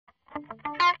Good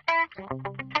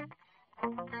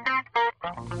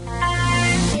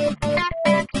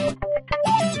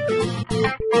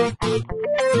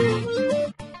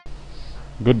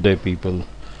day people,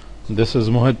 this is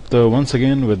Mohit once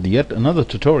again with yet another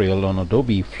tutorial on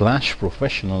Adobe Flash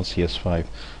Professional CS5,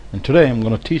 and today I'm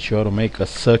going to teach you how to make a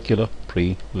circular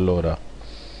preloader.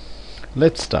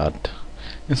 Let's start.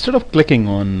 Instead of clicking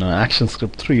on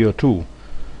actionscript 3 or 2,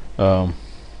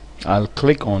 I'll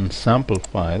click on sample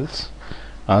files.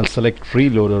 I'll select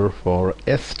Freeloader for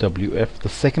SWF, the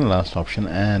second last option,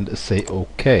 and say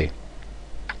OK.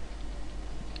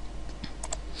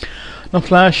 Now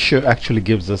Flash actually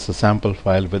gives us a sample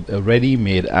file with a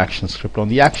ready-made action script on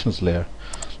the actions layer.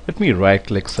 Let me right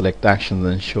click, select actions,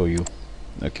 and show you.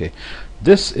 Okay,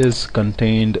 this is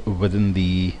contained within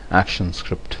the action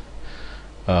script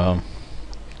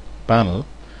panel.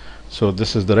 So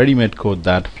this is the ready-made code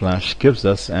that Flash gives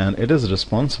us, and it is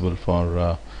responsible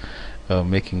for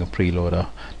making a preloader.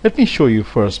 Let me show you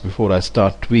first, before I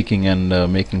start tweaking and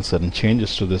making certain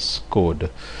changes to this code,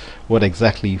 what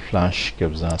exactly Flash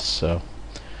gives us.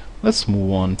 Let's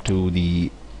move on to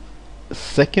the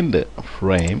second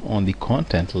frame on the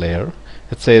content layer.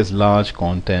 It says large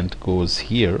content goes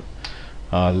here.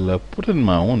 I'll put in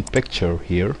my own picture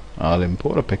here. I'll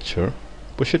import a picture,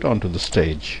 push it onto the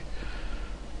stage.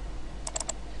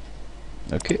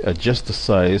 Okay, adjust the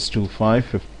size to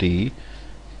 550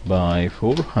 by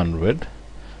 400,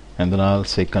 and then I'll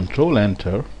say Control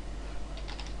Enter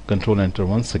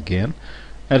once again.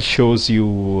 It shows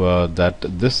you that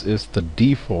this is the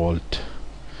default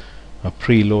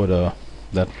preloader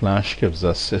that Flash gives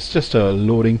us. It's just a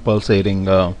loading, pulsating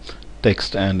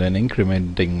text and an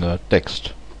incrementing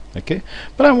text. Okay,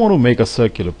 but I want to make a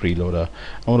circular preloader.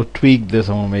 I want to tweak this.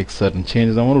 I want to make certain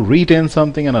changes. I want to retain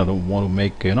something, and I don't want to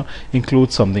make,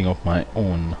 include something of my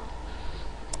own.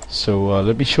 So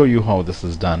let me show you how this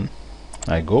is done.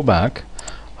 I go back,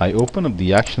 I open up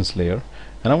the actions layer,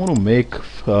 and I want to make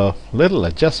little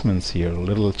adjustments here,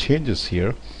 little changes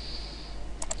here.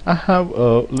 I have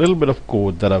a little bit of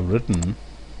code that I've written.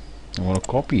 I'm going to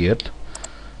copy it.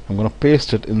 I'm going to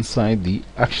paste it inside the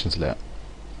actions layer.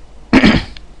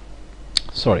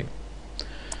 Sorry.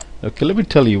 Okay, let me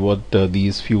tell you what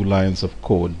these few lines of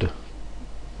code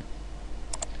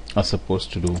are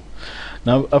supposed to do.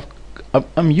 Now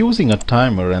I'm using a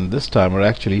timer, and this timer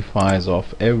actually fires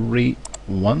off every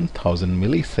 1000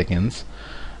 milliseconds,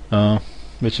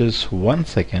 which is 1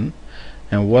 second.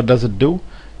 And what does it do?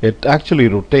 It actually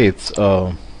rotates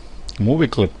a movie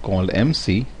clip called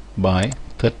MC by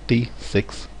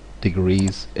 36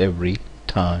 degrees every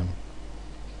time.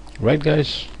 Right,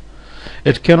 guys?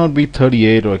 It cannot be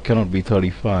 38 or it cannot be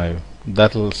 35.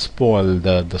 That'll spoil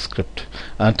the script.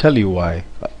 I'll tell you why.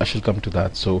 I shall come to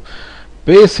that. So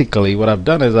basically what I've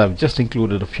done is I've just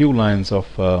included a few lines of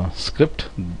script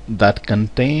that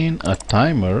contain a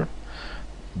timer.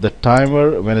 The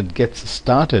timer, when it gets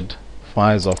started,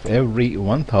 fires off every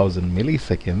 1000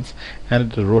 milliseconds,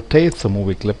 and it rotates a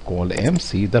movie clip called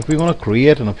MC that we're going to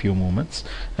create in a few moments,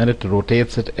 and it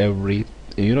rotates it every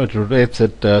it rotates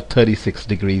it 36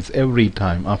 degrees every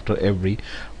time after every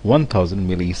 1000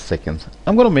 milliseconds.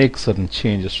 I'm going to make certain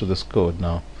changes to this code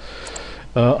now.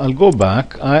 I'll go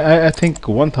back. I think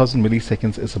 1000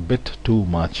 milliseconds is a bit too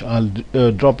much. I'll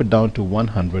drop it down to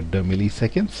 100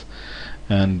 milliseconds,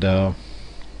 and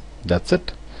that's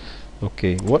it.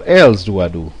 Okay, what else do?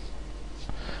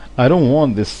 I don't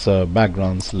want this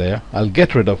backgrounds layer. I'll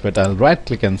get rid of it. I'll right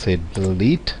click and say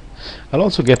delete. I'll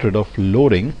also get rid of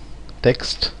loading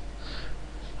text.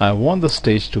 I want the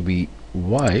stage to be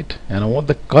white, and I want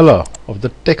the color of the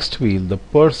text field, the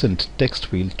percent text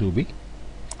field, to be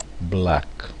black.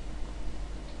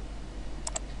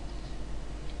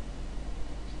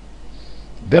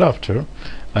 Thereafter,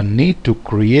 I need to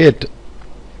create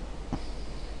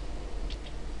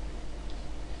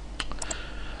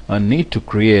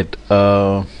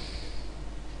a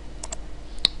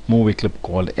movie clip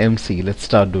called MC. Let's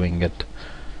start doing it.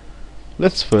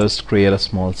 Let's first create a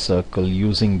small circle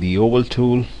using the oval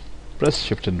tool. Press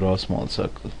shift and draw a small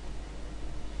circle.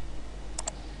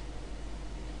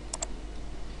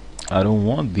 I don't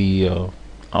want the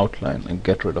outline, and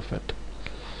get rid of it.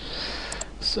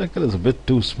 Circle is a bit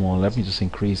too small. Let me just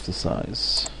increase the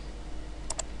size.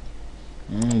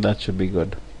 That should be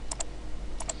good.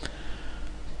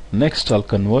 Next, I'll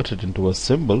convert it into a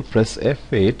symbol. Press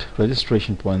F8,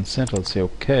 registration point set. I'll say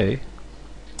OK.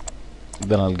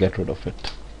 Then I'll get rid of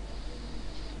it.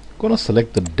 I'm gonna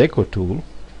select the deco tool,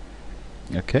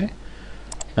 okay,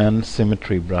 and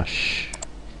symmetry brush.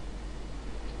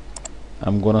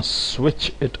 I'm gonna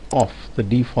switch it off. The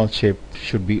default shape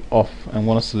should be off. I'm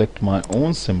gonna select my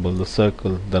own symbol, the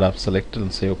circle that I've selected,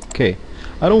 and say OK.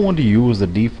 I don't want to use the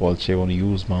default shape, I want to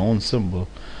use my own symbol.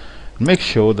 Make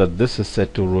sure that this is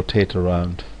set to rotate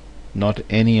around, not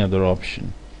any other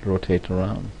option. Rotate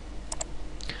around.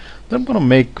 Then I'm gonna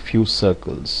make a few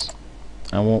circles.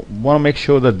 I want to make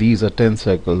sure that these are 10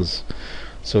 circles.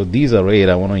 So these are 8.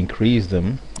 I want to increase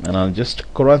them, and I'll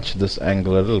just crunch this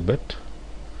angle a little bit.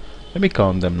 Let me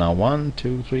count them now. 1,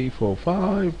 2, 3, 4,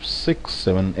 5, 6,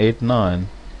 7, 8, 9.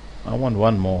 I want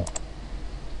one more.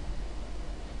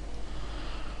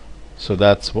 So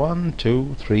that's 1,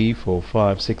 2, 3, 4,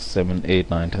 5, 6, 7, 8,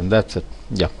 9, 10. That's it.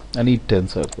 Yeah, I need 10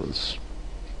 circles.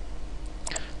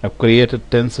 I've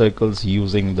created 10 circles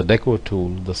using the deco tool,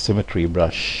 the symmetry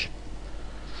brush,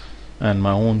 and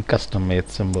my own custom made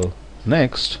symbol.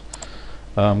 Next,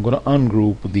 I'm going to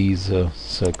ungroup these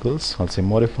circles. I'll say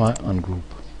modify ungroup.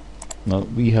 Now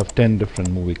we have 10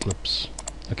 different movie clips.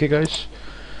 Okay guys,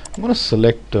 I'm going to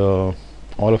select all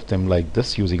of them like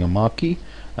this using a marquee.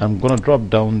 I'm going to drop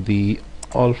down the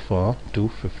alpha to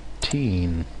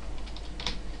 15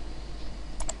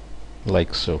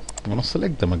 like so. I'm going to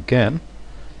select them again,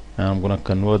 and I'm going to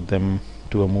convert them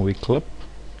to a movie clip.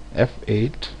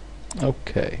 F8.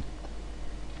 Okay,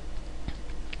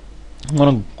 I'm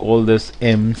going to call this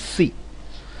MC.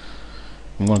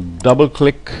 I'm going to double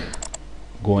click,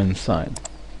 go inside.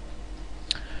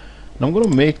 Now I'm going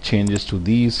to make changes to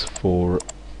these 4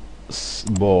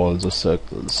 balls or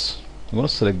circles. I'm going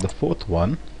to select the 4th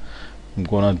one. I'm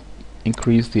going to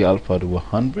increase the alpha to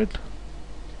 100.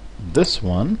 This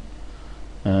one,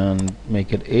 and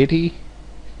make it 80.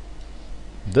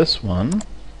 This one,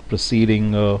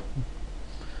 preceding,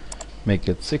 make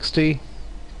it 60.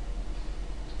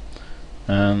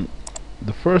 And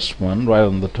the first one right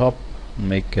on the top,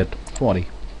 make it 40.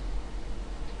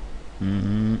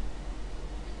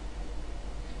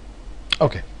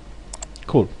 Okay,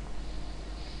 cool.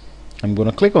 I'm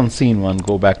gonna click on scene 1,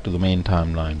 go back to the main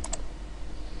timeline.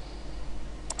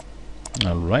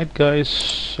 Alright guys,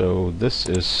 so this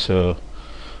is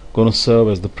gonna serve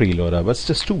as the preloader, but it's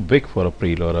just too big for a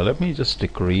preloader. Let me just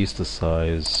decrease the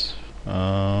size.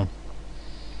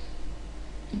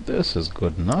 This is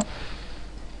good enough.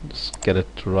 Just get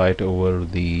it right over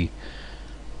the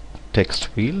text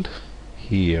field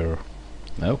here.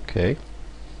 Okay,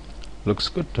 looks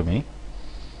good to me.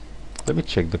 Let me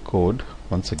check the code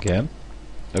once again.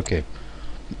 Okay.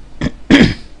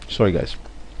 Sorry guys.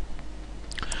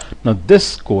 Now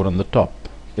this code on the top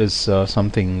is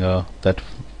something that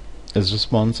is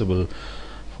responsible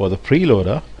for the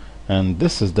preloader, and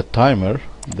this is the timer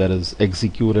that is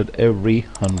executed every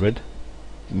 100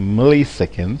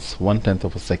 milliseconds, 1/10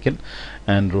 of a second,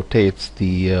 and rotates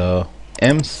the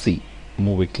MC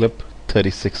movie clip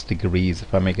 36 degrees.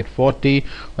 If I make it 40,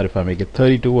 or if I make it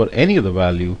 32, or any other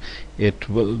value, it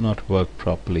will not work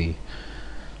properly.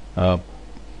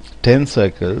 10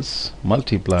 circles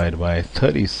multiplied by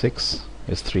 36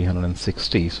 is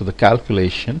 360. So the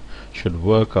calculation should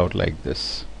work out like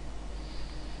this.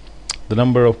 The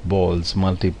number of balls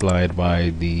multiplied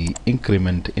by the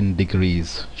increment in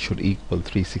degrees should equal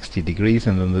 360 degrees,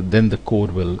 and then the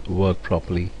code will work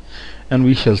properly, and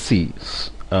we shall see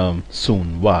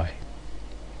soon why.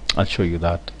 I'll show you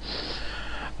that.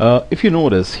 If you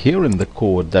notice here in the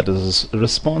code that is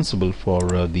responsible for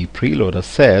the preloader,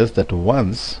 says that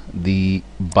once the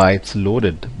bytes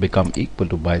loaded become equal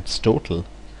to bytes total,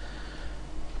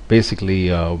 basically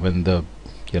when the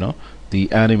the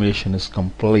animation is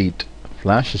complete,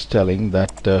 Flash is telling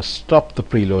that stop the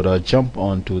preloader, jump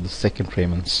onto the second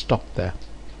frame and stop there.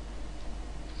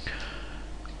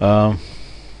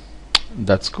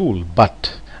 That's cool,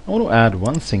 but I want to add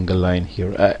one single line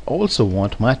here. I also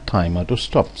want my timer to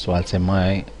stop, so I'll say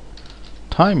my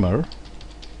timer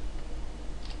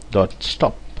dot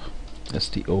stop,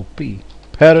 S-T-O-P,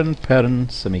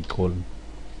 parent semicolon.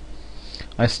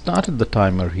 I started the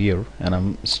timer here and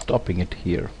I'm stopping it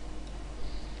here.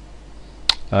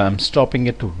 I'm stopping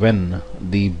it when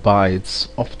the bytes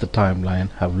of the timeline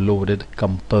have loaded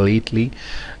completely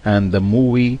and the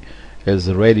movie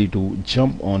is ready to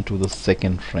jump onto the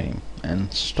second frame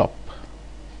and stop.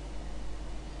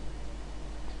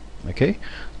 Okay,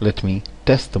 let me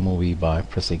test the movie by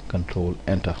pressing Ctrl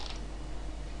Enter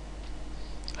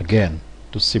again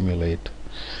to simulate.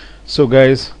 So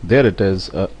guys, there it is,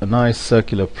 a nice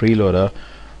circular preloader.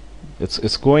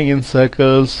 It's going in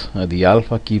circles. The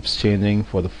alpha keeps changing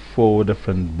for the 4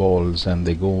 different balls, and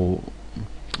they go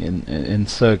in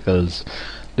circles,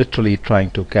 literally trying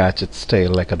to catch its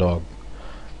tail like a dog.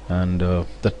 And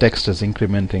the text is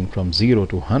incrementing from 0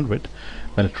 to 100.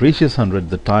 When it reaches 100,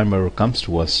 the timer comes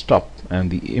to a stop and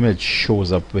the image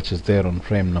shows up, which is there on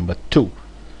frame number 2.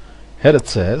 Here it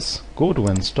says go to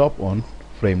and stop on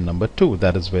frame number 2.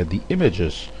 That is where the image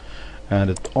is, and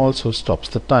it also stops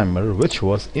the timer which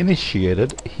was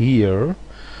initiated here.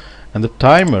 And the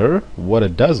timer, what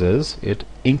it does is it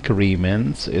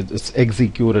increments, it's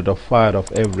executed or fired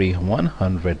off every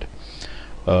 100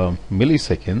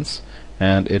 milliseconds,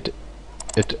 and it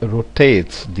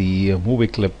rotates the movie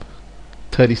clip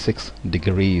 36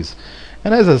 degrees.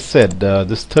 And as I said,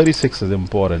 this 36 is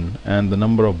important, and the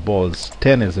number of balls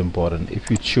 10 is important.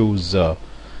 If you choose 8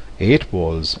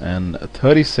 balls and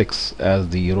 36 as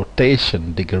the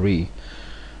rotation degree,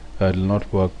 it will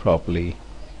not work properly.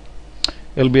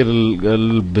 It'll be a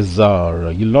little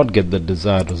bizarre. You'll not get the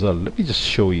desired result. Let me just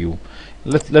show you.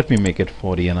 Let me make it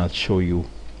 40 and I'll show you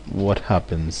what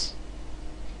happens.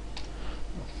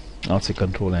 I'll say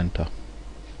Control Enter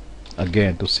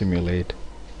again to simulate.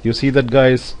 You see that,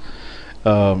 guys?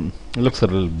 It looks a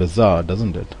little bizarre,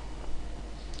 doesn't it?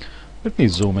 Let me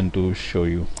zoom in to show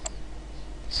you.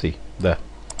 See there.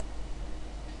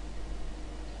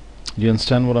 Do you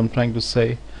understand what I'm trying to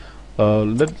say?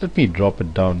 Let me drop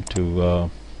it down to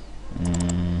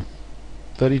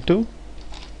 32.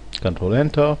 Control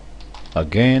Enter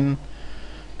again.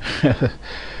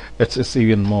 it's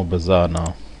even more bizarre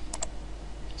now.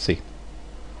 See.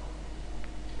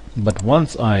 But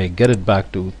once I get it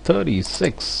back to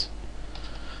 36,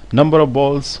 number of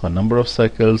balls or number of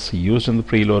cycles used in the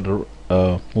preloader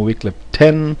movie clip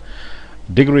 10,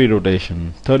 degree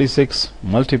rotation 36,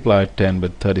 multiply 10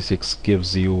 with 36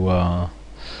 gives you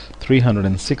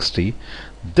 360.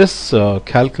 This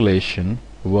calculation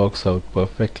works out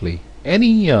perfectly.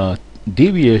 Any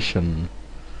deviation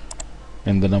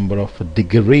in the number of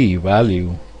degree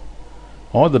value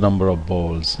or the number of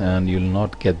balls, and you'll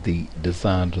not get the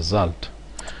desired result.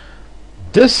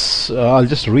 This I'll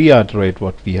just reiterate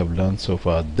what we have learned so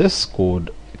far. This code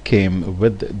came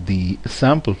with the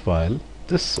sample file.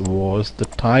 This was the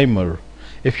timer.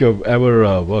 If you've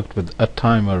ever worked with a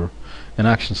timer in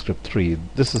ActionScript 3,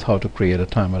 this is how to create a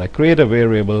timer. I create a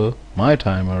variable, my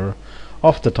timer,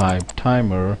 of the type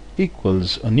timer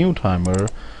equals a new timer.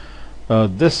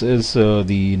 This is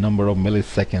the number of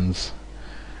milliseconds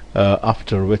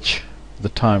after which the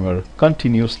timer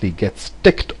continuously gets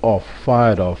ticked off,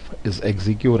 fired off, is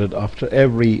executed after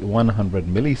every 100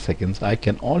 milliseconds. I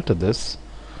can alter this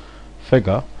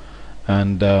figure,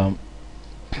 and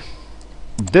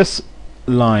this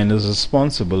line is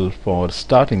responsible for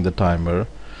starting the timer,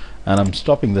 and I'm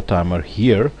stopping the timer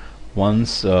here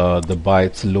once the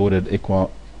bytes loaded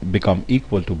become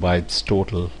equal to bytes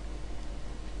total.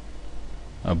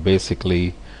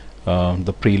 Basically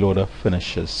the preloader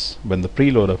finishes. When the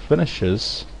preloader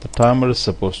finishes, the timer is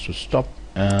supposed to stop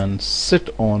and sit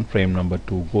on frame number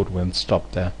 2. Go to and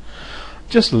stop there.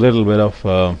 Just a little bit of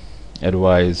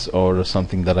advice or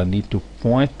something that I need to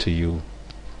point to you.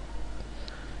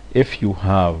 If you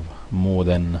have more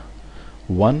than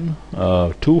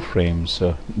two frames,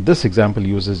 this example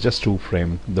uses just 2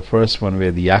 frames. The first one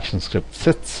where the ActionScript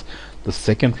sits, the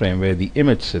second frame where the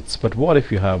image sits. But what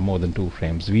if you have more than 2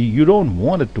 frames? You don't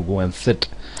want it to go and sit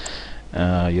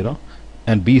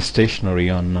and be stationary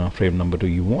on frame number 2.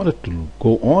 You want it to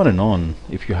go on and on.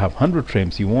 If you have 100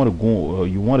 frames, you want it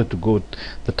to go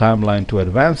the timeline to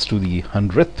advance to the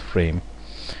 100th frame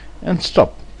and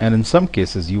stop. And in some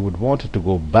cases you would want it to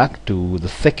go back to the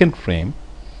second frame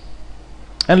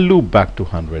and loop back to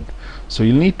 100. So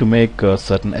you'll need to make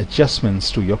certain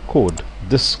adjustments to your code.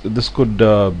 This could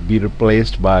be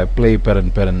replaced by play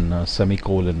parent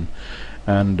semicolon,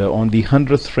 and on the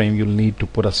 100th frame you'll need to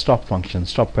put a stop function,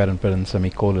 stop parent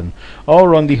semicolon,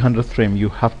 or on the 100th frame you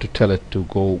have to tell it to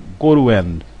go to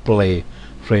end, play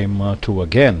frame 2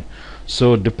 again.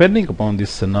 So depending upon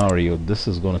this scenario, this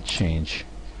is going to change.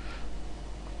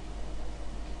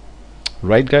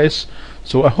 Right, guys?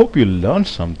 So I hope you learned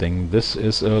something. This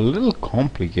is a little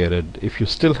complicated. If you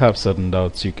still have certain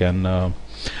doubts, you can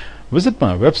visit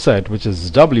my website, which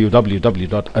is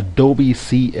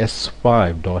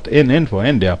www.adobecs5.in for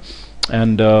India,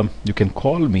 and you can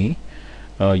call me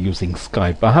using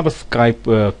Skype. I have a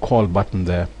Skype call button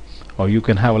there, or you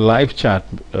can have a live chat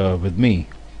with me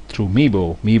through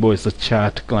Meebo. Meebo is a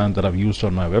chat client that I've used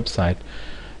on my website.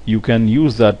 You can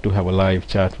use that to have a live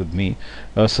chat with me.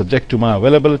 Subject to my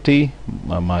availability,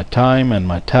 my time and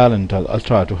my talent, I'll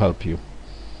try to help you.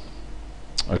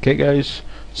 Okay, guys?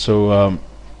 So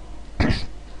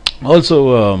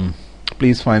also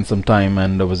please find some time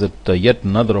and visit yet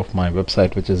another of my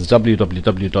website, which is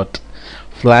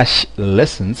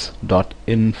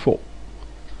www.flashlessons.info.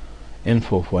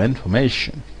 Info for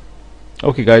information.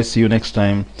 Okay guys, see you next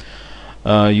time.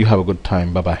 You have a good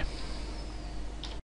time. Bye bye.